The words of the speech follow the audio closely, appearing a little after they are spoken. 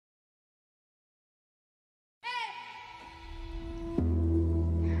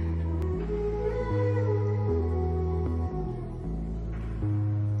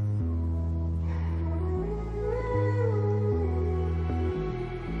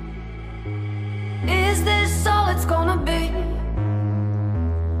it's gonna be.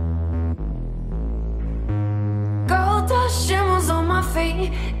 Gold dust shimmers on my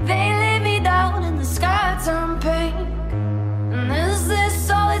feet, they lay me down and the sky turned pink. And is this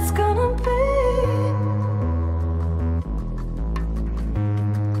all it's gonna be?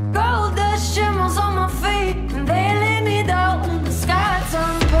 Gold dust shimmers on my feet, and they lay me down and the sky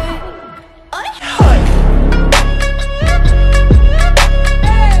turned pink.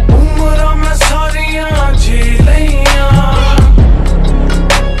 उम्र में सारियां जी लियां,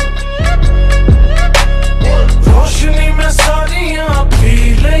 रोशनी में सारियां P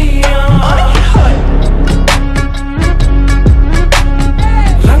लियां,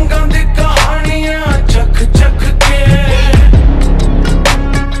 रंगां दी कहानियां चख चख के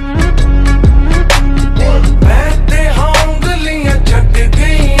मैं ते हाँ उंगलियां चट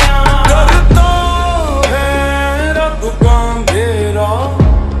गईयां। करता है रब का अंधेरा,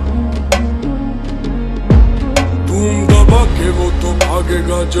 तुम दबा के वो तो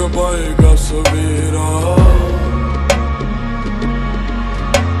भागेगा जब आएगा सवेरा।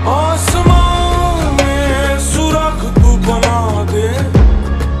 आसमान में सुराख तू बना दे,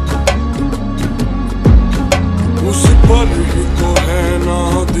 उस पर ही तो है ना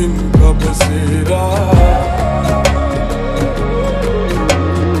दिन का बसेरा।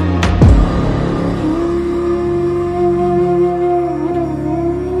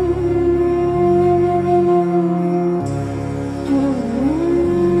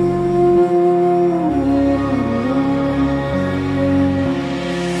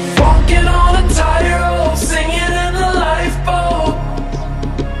 Walking on a tightrope, singing in the lifeboat.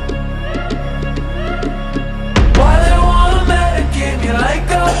 Why they wanna medicate me like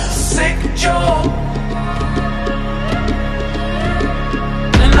a sick joke?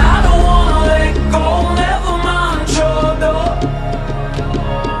 And I don't wanna let go, never mind your door.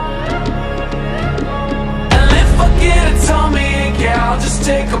 And if I get a tummy ache, yeah, I'll just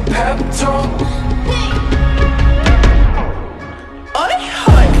take a pep talk.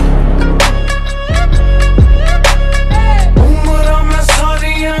 उम्र में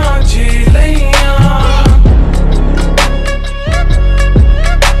सारियां जी लियां,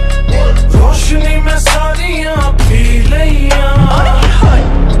 रोशनी में सारियां P लियां,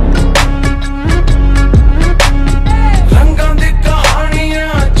 रंगां दी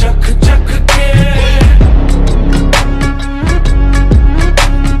कहानियां चख चख के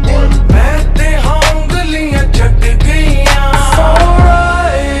मैं ते हाँ उंगलियां चट गईयां।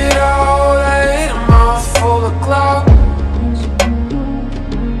 Right out, I'm off full of clouds,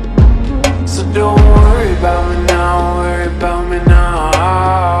 so don't worry about me now, worry about me now.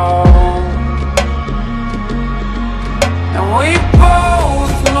 And we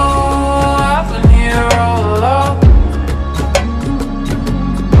both know I've been here all along,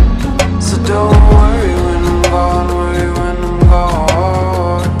 so don't worry when I'm gone, worry when I'm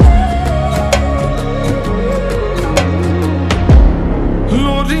gone.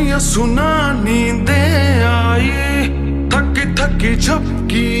 लोरियां सुना नींदें आई, थकी थकी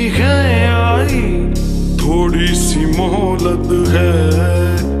झपकी है आई, थोड़ी सी मोहलत है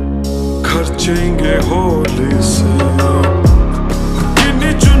खर्चेंगे होली से।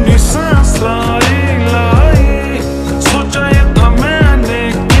 गिनी चुनी सांस लाई लाई, सोचा ये था मैंने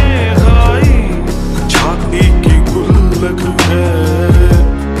के खाई, छाती की गुल्लक है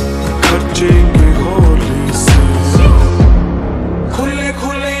खर्चेंगे होली से। खुली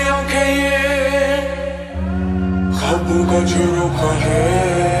खुली आंखें ये ख्वाबों का झरोखा है,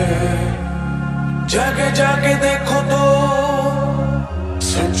 जाके जाके देखो तो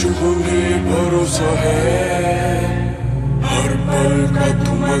सच होंगे भरोसा है। हर पल का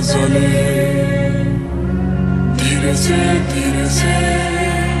तू मजा ले, धीरे से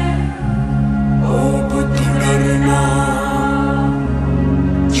अब तू डरना,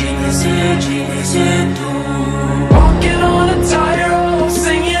 जीने से तू। Walking on a tightrope,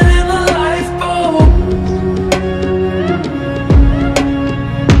 singing in the lifeboat.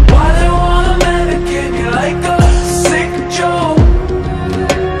 Why they wanna medicate me like a sick joke?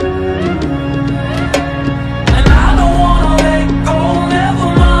 And I don't wanna let go, never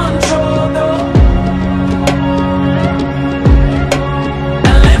mind your door.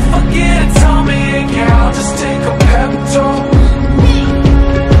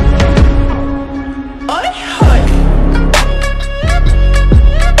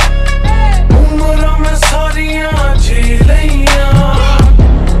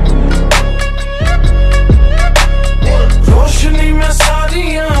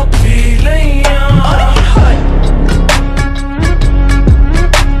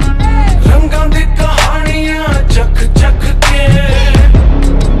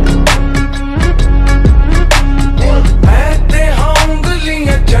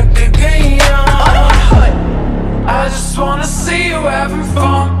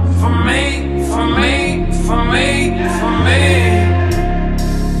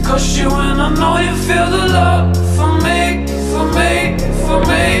 up